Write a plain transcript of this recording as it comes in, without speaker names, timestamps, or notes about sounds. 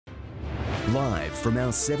Live from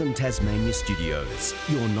our 7 Tasmania studios,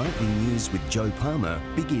 your nightly news with Joe Palmer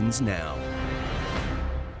begins now.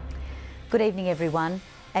 Good evening, everyone.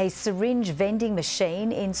 A syringe vending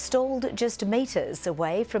machine installed just metres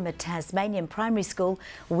away from a Tasmanian primary school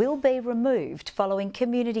will be removed following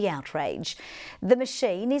community outrage. The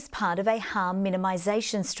machine is part of a harm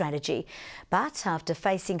minimisation strategy, but after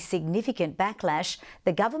facing significant backlash,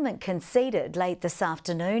 the government conceded late this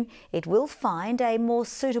afternoon it will find a more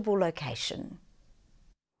suitable location.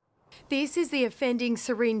 This is the offending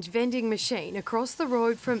syringe vending machine across the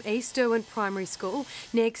road from East Derwent Primary School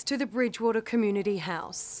next to the Bridgewater Community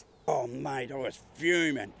House. Oh mate, I was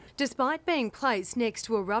fuming. Despite being placed next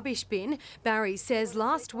to a rubbish bin, Barry says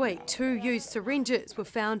last week 2 used syringes were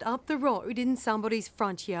found up the road in somebody's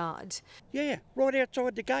front yard. Yeah, right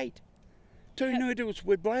outside the gate. 2 noodles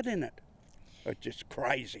with blood in it. It's just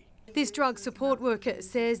crazy. This drug support worker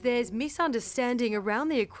says there's misunderstanding around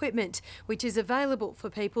the equipment, which is available for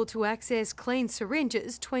people to access clean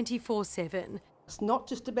syringes 24/7. It's not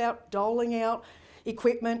just about doling out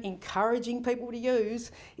equipment, encouraging people to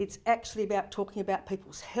use. It's actually about talking about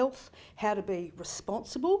people's health, how to be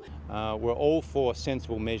responsible. We're all for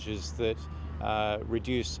sensible measures that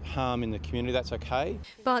reduce harm in the community. That's okay.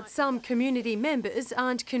 But some community members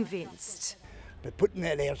aren't convinced. But putting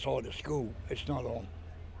that outside of school, it's not on.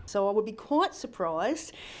 So I would be quite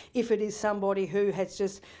surprised if it is somebody who has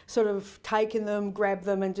just sort of taken them, grabbed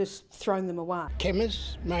them and just thrown them away.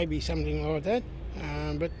 Chemists, maybe something like that,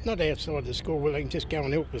 but not outside the school where they can just go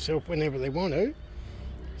and help themselves whenever they want to.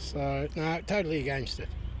 So, no, totally against it.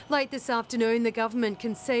 Late this afternoon, the government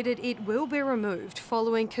conceded it will be removed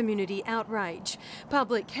following community outrage.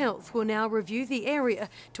 Public Health will now review the area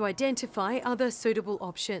to identify other suitable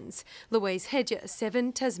options. Louise Hedger,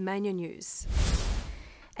 7 Tasmania News.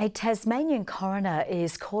 A Tasmanian coroner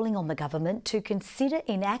is calling on the government to consider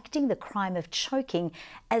enacting the crime of choking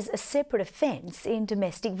as a separate offence in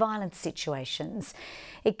domestic violence situations.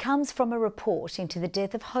 It comes from a report into the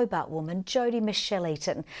death of Hobart woman Jodie Michelle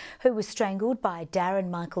Eaton, who was strangled by Darren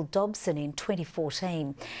Michael Dobson in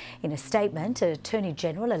 2014. In a statement, Attorney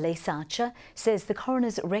General Elise Archer says the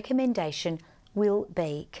coroner's recommendation will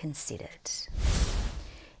be considered.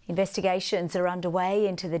 Investigations are underway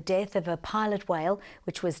into the death of a pilot whale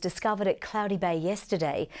which was discovered at Cloudy Bay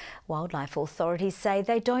yesterday. Wildlife authorities say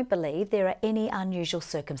they don't believe there are any unusual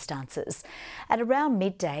circumstances. At around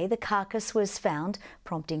midday, the carcass was found,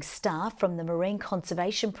 prompting staff from the Marine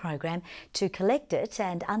Conservation Program to collect it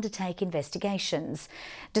and undertake investigations.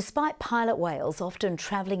 Despite pilot whales often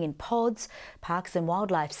travelling in pods, Parks and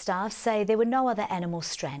Wildlife staff say there were no other animals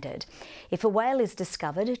stranded. If a whale is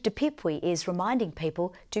discovered, DePipwe is reminding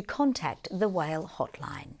people to contact the whale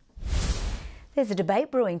hotline. There's a debate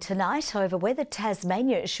brewing tonight over whether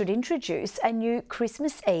Tasmania should introduce a new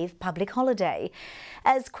Christmas Eve public holiday.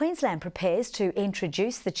 As Queensland prepares to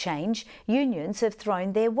introduce the change, unions have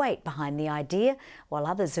thrown their weight behind the idea, while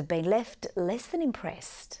others have been left less than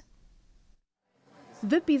impressed.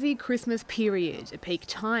 The busy Christmas period, a peak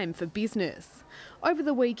time for business. Over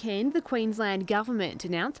the weekend, the Queensland Government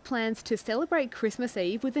announced plans to celebrate Christmas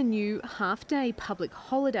Eve with a new half-day public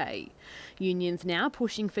holiday. Unions now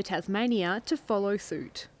pushing for Tasmania to follow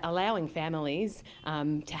suit. Allowing families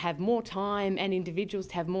to have more time and individuals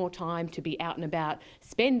to have more time to be out and about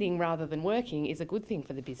spending rather than working is a good thing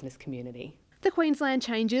for the business community. The Queensland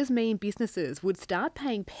changes mean businesses would start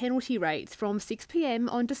paying penalty rates from 6 p.m.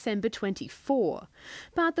 on December 24.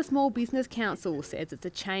 But the Small Business Council says it's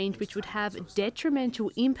a change which would have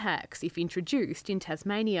detrimental impacts if introduced in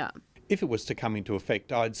Tasmania. If it was to come into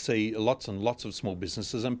effect, I'd see lots and lots of small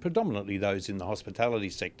businesses, and predominantly those in the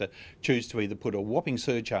hospitality sector, choose to either put a whopping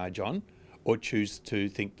surcharge on or choose to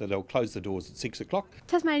think that they'll close the doors at 6 o'clock.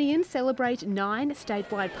 Tasmanians celebrate 9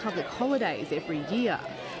 statewide public holidays every year,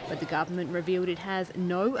 but the government revealed it has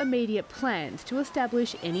no immediate plans to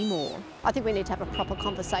establish any more. I think we need to have a proper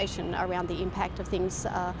conversation around the impact of things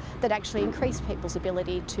that actually increase people's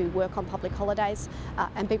ability to work on public holidays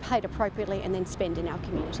and be paid appropriately and then spend in our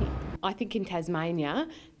community. I think in Tasmania,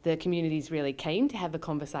 the community is really keen to have a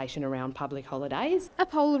conversation around public holidays. A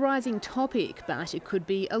polarising topic, but it could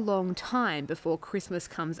be a long time before Christmas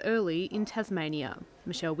comes early in Tasmania.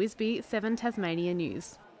 Michelle Wisby, 7 Tasmania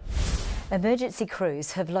News. Emergency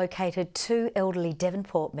crews have located 2 elderly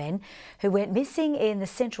Devonport men who went missing in the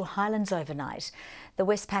Central Highlands overnight. The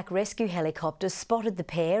Westpac rescue helicopters spotted the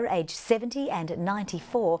pair, aged 70 and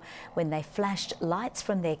 94, when they flashed lights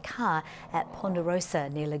from their car at Ponderosa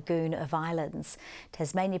near Lagoon of Islands.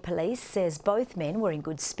 Tasmania Police says both men were in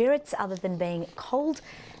good spirits other than being cold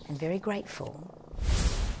and very grateful.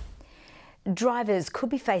 Drivers could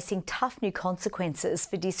be facing tough new consequences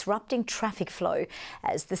for disrupting traffic flow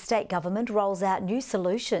as the state government rolls out new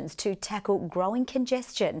solutions to tackle growing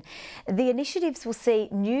congestion. The initiatives will see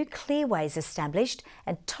new clearways established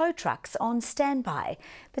and tow trucks on standby,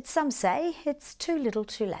 but some say it's too little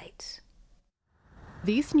too late.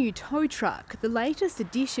 This new tow truck, the latest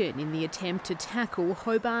addition in the attempt to tackle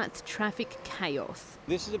Hobart's traffic chaos.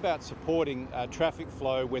 This is about supporting traffic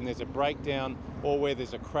flow when there's a breakdown or where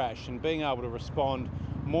there's a crash, and being able to respond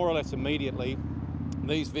more or less immediately.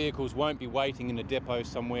 These vehicles won't be waiting in a depot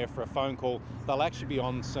somewhere for a phone call, they'll actually be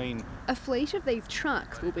on scene. A fleet of these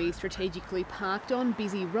trucks will be strategically parked on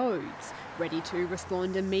busy roads, ready to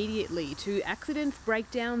respond immediately to accidents,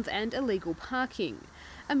 breakdowns and illegal parking.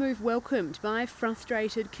 A move welcomed by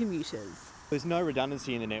frustrated commuters. There's no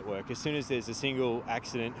redundancy in the network. As soon as there's a single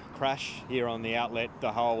accident crash here on the outlet,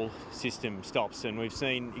 the whole system stops. And we've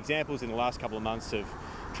seen examples in the last couple of months of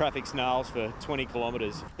traffic snarls for 20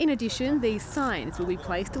 kilometres. In addition, these signs will be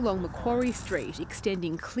placed along Macquarie Street,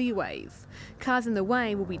 extending clearways. Cars in the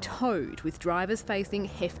way will be towed, with drivers facing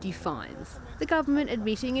hefty fines. The government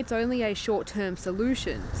admitting it's only a short-term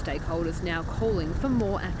solution, stakeholders now calling for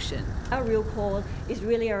more action. Our real call is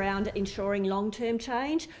really around ensuring long-term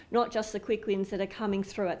change, not just the quick wins that are coming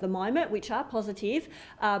through at the moment, which are positive,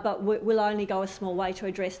 but will only go a small way to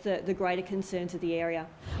address the greater concerns of the area.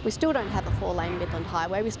 We still don't have a 4-lane Midland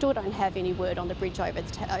Highway. We still don't have any word on the bridge over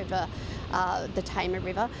the Tamar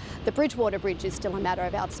River. The Bridgewater Bridge is still a matter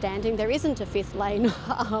of outstanding. There isn't a 5th lane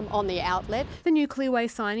on the outlet. The new clearway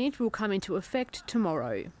signage will come into effect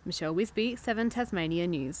tomorrow. Michelle Wisby, 7 Tasmania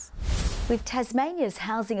News. With Tasmania's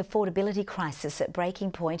housing affordability crisis at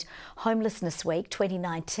breaking point, Homelessness Week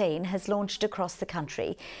 2019 has launched across the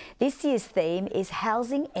country. This year's theme is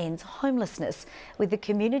Housing Ends Homelessness, with the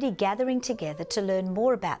community gathering together to learn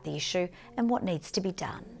more about the issue and what needs to be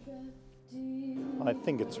done. I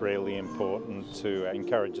think it's really important to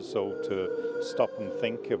encourage us all to stop and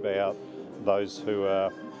think about those who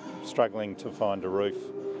are struggling to find a roof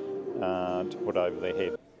to put over their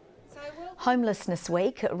head. Homelessness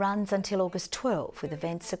Week runs until August 12 with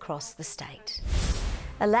events across the state.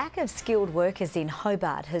 A lack of skilled workers in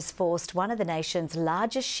Hobart has forced one of the nation's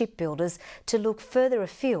largest shipbuilders to look further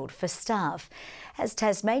afield for staff. As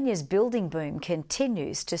Tasmania's building boom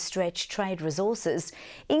continues to stretch trade resources,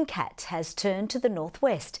 Incat has turned to the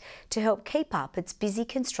northwest to help keep up its busy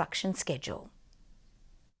construction schedule.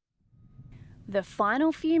 The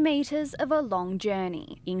final few metres of a long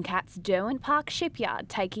journey. Incat's Derwent Park shipyard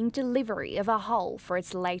taking delivery of a hull for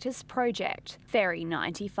its latest project, Ferry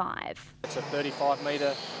 95. It's a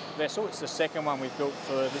 35-metre vessel. It's the second one we've built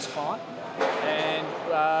for this client. And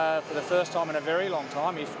for the first time in a very long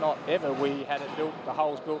time, if not ever, we had it built, the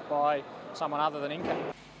hull's built by someone other than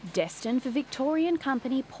Incat. Destined for Victorian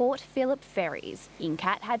company Port Phillip Ferries,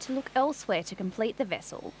 Incat had to look elsewhere to complete the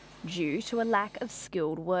vessel, due to a lack of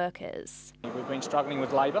skilled workers. We've been struggling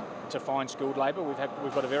with labour, to find skilled labour. We've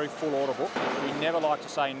got a very full order book. We never like to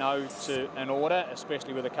say no to an order,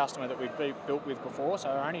 especially with a customer that we've built with before, so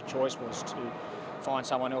our only choice was to find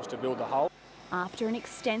someone else to build the hull. After an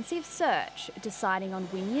extensive search, deciding on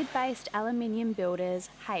Wynyard-based aluminium builders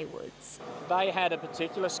Haywoods. They had a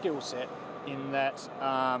particular skill set in that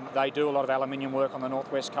they do a lot of aluminium work on the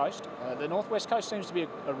northwest coast. The northwest coast seems to be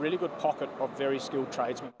a really good pocket of very skilled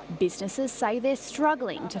tradesmen. Businesses say they're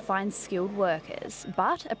struggling to find skilled workers,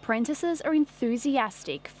 but apprentices are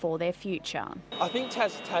enthusiastic for their future. I think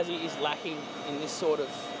Tassie is lacking in this sort of,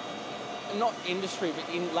 not industry,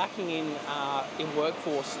 but lacking in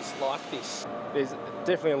workforces like this. There's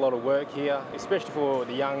definitely a lot of work here, especially for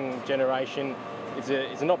the young generation.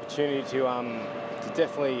 It's an opportunity to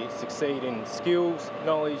definitely succeed in skills,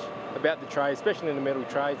 knowledge about the trade, especially in the metal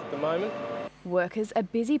trades at the moment. Workers are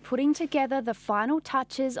busy putting together the final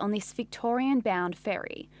touches on this Victorian-bound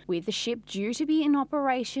ferry, with the ship due to be in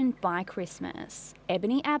operation by Christmas.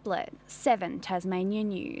 Ebony Ablett, 7 Tasmania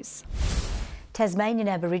News. Tasmanian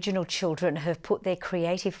Aboriginal children have put their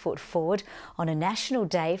creative foot forward on a National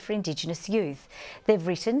Day for Indigenous Youth. They've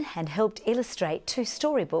written and helped illustrate 2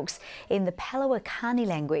 storybooks in the Palawakani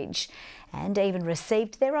language and even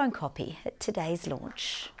received their own copy at today's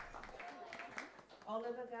launch.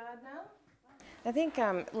 I think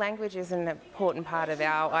language is an important part of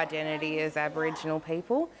our identity as Aboriginal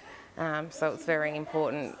people, so it's very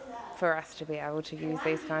important for us to be able to use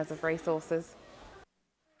these kinds of resources.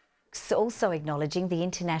 Also acknowledging the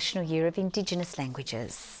International Year of Indigenous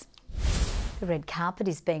Languages. The red carpet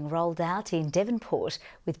is being rolled out in Devonport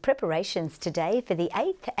with preparations today for the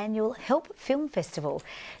 8th annual Help Film Festival.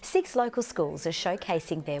 6 local schools are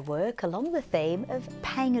showcasing their work along the theme of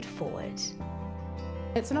paying it forward.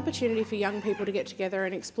 It's an opportunity for young people to get together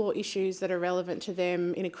and explore issues that are relevant to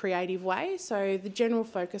them in a creative way. So the general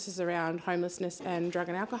focus is around homelessness and drug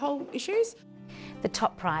and alcohol issues. The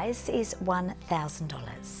top prize is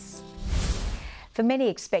 $1,000. For many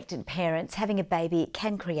expectant parents, having a baby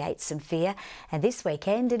can create some fear, and this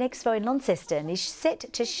weekend an expo in Launceston is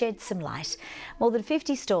set to shed some light. More than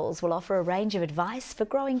 50 stalls will offer a range of advice for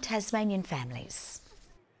growing Tasmanian families.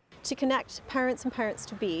 To connect parents and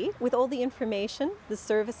parents-to-be with all the information, the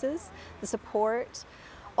services, the support,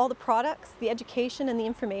 all the products, the education and the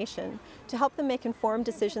information to help them make informed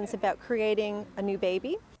decisions about creating a new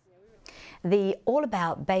baby. The All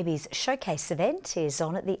About Babies Showcase event is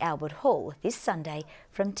on at the Albert Hall this Sunday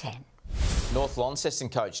from 10. North Launceston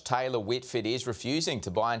coach Taylor Whitford is refusing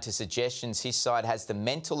to buy into suggestions his side has the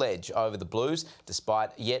mental edge over the Blues, despite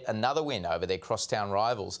yet another win over their crosstown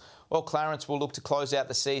rivals. Well, Clarence will look to close out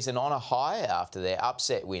the season on a high after their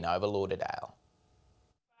upset win over Lauderdale.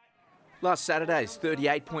 Last Saturday's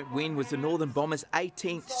 38-point win was the Northern Bombers'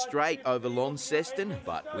 18th straight over Launceston,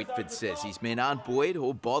 but Whitford says his men aren't buoyed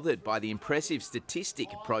or bothered by the impressive statistic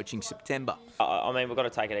approaching September. I mean, we've got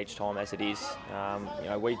to take it each time as it is. You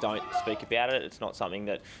know, we don't speak about it. It's not something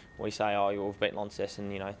that we say, oh, we've beaten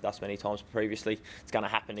Launceston, you know, thus many times previously. It's going to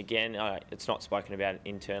happen again. It's not spoken about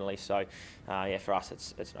internally, so yeah, for us,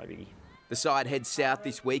 it's no biggie. The side heads south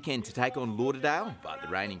this weekend to take on Lauderdale, but the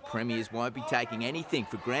reigning premiers won't be taking anything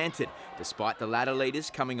for granted, despite the ladder leaders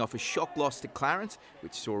coming off a shock loss to Clarence,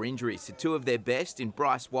 which saw injuries to two of their best in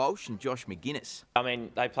Bryce Walsh and Josh McGuinness. I mean,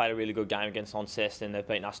 they played a really good game against Launceston. They've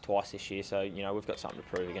beaten us twice this year, so, you know, we've got something to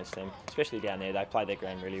prove against them, especially down there. They play their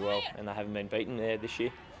ground really well, and they haven't been beaten there this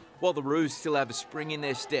year. While the Roos still have a spring in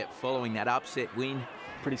their step following that upset win.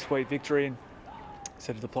 Pretty sweet victory, and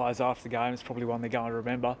said to the players after the game, it's probably one they're going to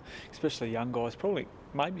remember, especially young guys, probably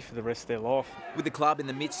maybe for the rest of their life. With the club in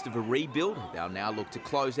the midst of a rebuild, they'll now look to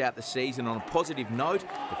close out the season on a positive note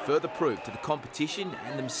to further prove to the competition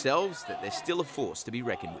and themselves that they're still a force to be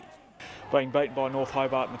reckoned with. Being beaten by North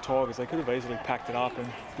Hobart and the Tigers, they could have easily packed it up, and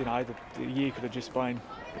you know the year could have just been,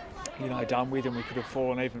 you know, done with, and we could have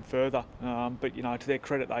fallen even further. But you know, to their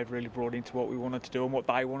credit, they've really brought into what we wanted to do and what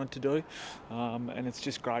they wanted to do, and it's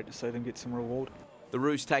just great to see them get some reward. The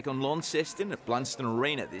Roos take on Launceston at Blunston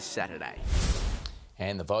Arena this Saturday.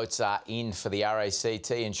 And the votes are in for the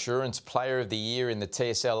RACT Insurance Player of the Year in the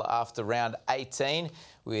TSL after round 18,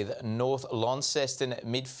 with North Launceston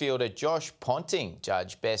midfielder Josh Ponting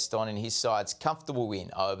judged best on in his side's comfortable win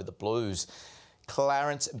over the Blues.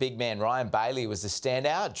 Clarence big man Ryan Bailey was the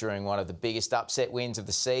standout during one of the biggest upset wins of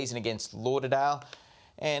the season against Lauderdale.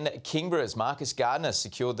 And Kingborough's Marcus Gardner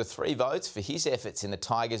secured the 3 votes for his efforts in the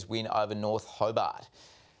Tigers' win over North Hobart.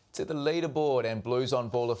 To the leaderboard, and Blues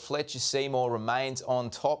on baller Fletcher Seymour remains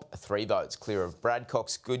on top, 3 votes clear of Brad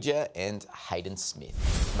Cox-Goodyear and Hayden Smith.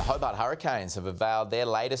 And the Hobart Hurricanes have avowed their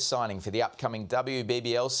latest signing for the upcoming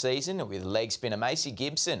WBBL season, with leg spinner Macy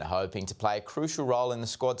Gibson hoping to play a crucial role in the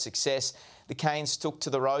squad's success. The Canes took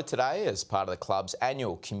to the road today as part of the club's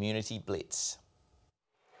annual Community Blitz.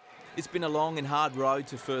 It's been a long and hard road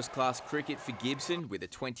to first-class cricket for Gibson, with a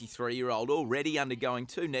 23-year-old already undergoing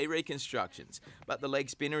 2 knee reconstructions. But the leg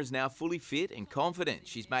spinner is now fully fit and confident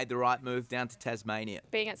she's made the right move down to Tasmania.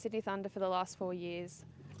 Being at Sydney Thunder for the last 4 years,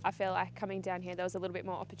 I feel like coming down here there was a little bit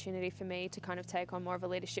more opportunity for me to kind of take on more of a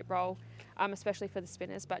leadership role, especially for the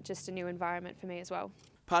spinners, but just a new environment for me as well.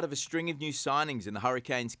 Part of a string of new signings in the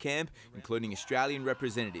Hurricanes camp, including Australian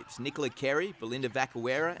representatives Nicola Carey, Belinda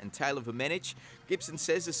Vacawera and Taylor Vermenich, Gibson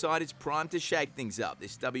says the side is primed to shake things up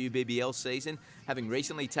this WBBL season, having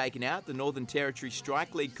recently taken out the Northern Territory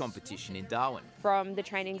Strike League competition in Darwin. From the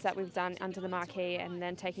trainings that we've done under the marquee and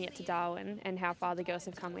then taking it to Darwin, and how far the girls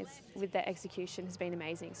have come with their execution has been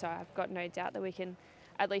amazing. So I've got no doubt that we can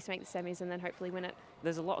at least make the semis and then hopefully win it.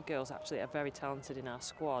 There's a lot of girls actually that are very talented in our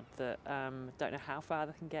squad that don't know how far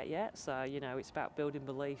they can get yet. So, you know, it's about building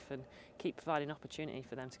belief and keep providing opportunity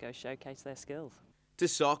for them to go showcase their skills. To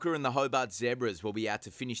soccer, and the Hobart Zebras will be out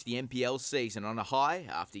to finish the NPL season on a high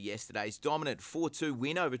after yesterday's dominant 4-2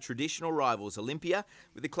 win over traditional rivals Olympia,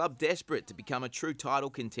 with the club desperate to become a true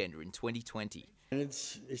title contender in 2020. And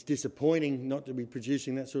it's disappointing not to be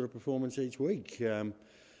producing that sort of performance each week.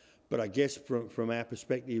 But I guess from our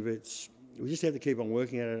perspective, we just have to keep on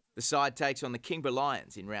working at it. The side takes on the Kingborough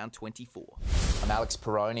Lions in round 24. And Alex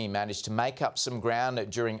Peroni managed to make up some ground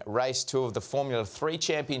during race 2 of the Formula 3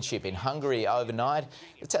 Championship in Hungary overnight.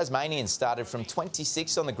 The Tasmanian started from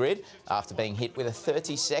 26 on the grid after being hit with a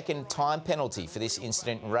 30-second time penalty for this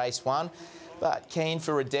incident in race 1. But keen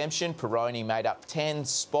for redemption, Peroni made up 10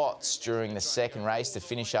 spots during the second race to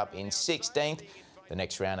finish up in 16th. The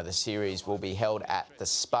next round of the series will be held at the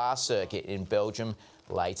Spa circuit in Belgium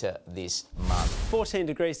later this month. 14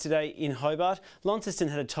 degrees today in Hobart. Launceston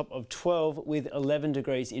had a top of 12 with 11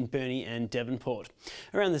 degrees in Burnie and Devonport.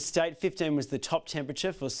 Around the state, 15 was the top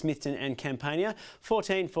temperature for Smithton and Campania,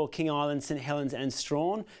 14 for King Island, St Helens and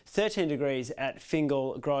Strawn, 13 degrees at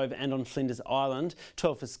Fingal, Grove and on Flinders Island,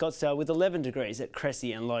 12 for Scottsdale with 11 degrees at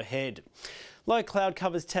Cressy and Low Head. Low cloud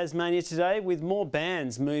covers Tasmania today with more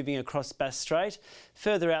bands moving across Bass Strait.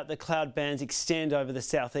 Further out, the cloud bands extend over the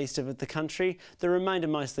southeast of the country. The remainder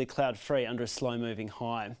mostly cloud-free under a slow-moving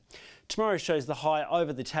high. Tomorrow shows the high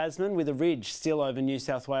over the Tasman with a ridge still over New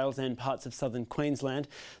South Wales and parts of southern Queensland.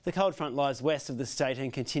 The cold front lies west of the state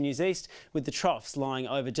and continues east with the troughs lying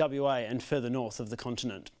over WA and further north of the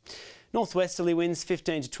continent. Northwesterly winds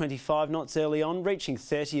 15 to 25 knots early on, reaching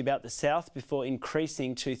 30 about the south before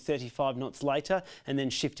increasing to 35 knots later and then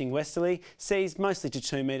shifting westerly. Seas mostly to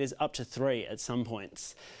 2 metres up to 3 at some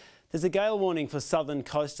points. There's a gale warning for southern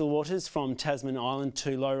coastal waters from Tasman Island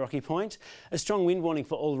to Low Rocky Point, a strong wind warning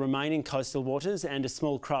for all remaining coastal waters and a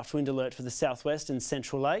small craft wind alert for the southwest and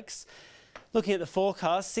central lakes. Looking at the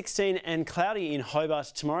forecast, 16 and cloudy in Hobart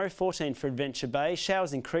tomorrow, 14 for Adventure Bay,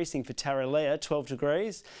 showers increasing for Tarraleah, 12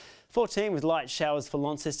 degrees. 14 with light showers for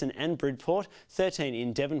Launceston and Bridport, 13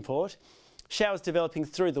 in Devonport. Showers developing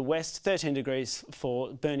through the west, 13 degrees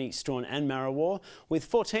for Burnie, Strawn and Marrawar, with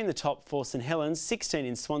 14 the top for St Helens, 16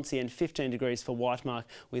 in Swansea and 15 degrees for Whitemark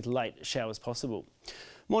with late showers possible.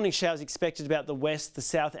 Morning showers expected about the west, the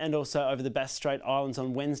south and also over the Bass Strait Islands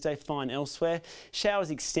on Wednesday, fine elsewhere. Showers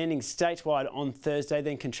extending statewide on Thursday,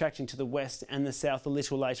 then contracting to the west and the south a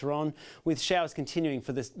little later on, with showers continuing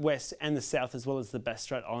for the west and the south as well as the Bass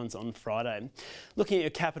Strait Islands on Friday. Looking at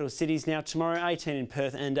your capital cities now, tomorrow 18 in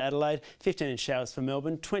Perth and Adelaide, 15 in showers for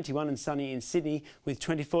Melbourne, 21 and sunny in Sydney with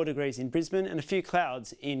 24 degrees in Brisbane and a few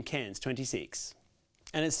clouds in Cairns, 26.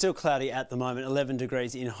 And it's still cloudy at the moment, 11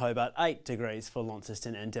 degrees in Hobart, 8 degrees for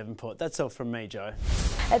Launceston and Devonport. That's all from me, Jo.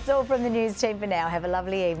 That's all from the news team for now. Have a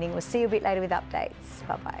lovely evening. We'll see you a bit later with updates.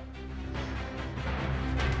 Bye-bye.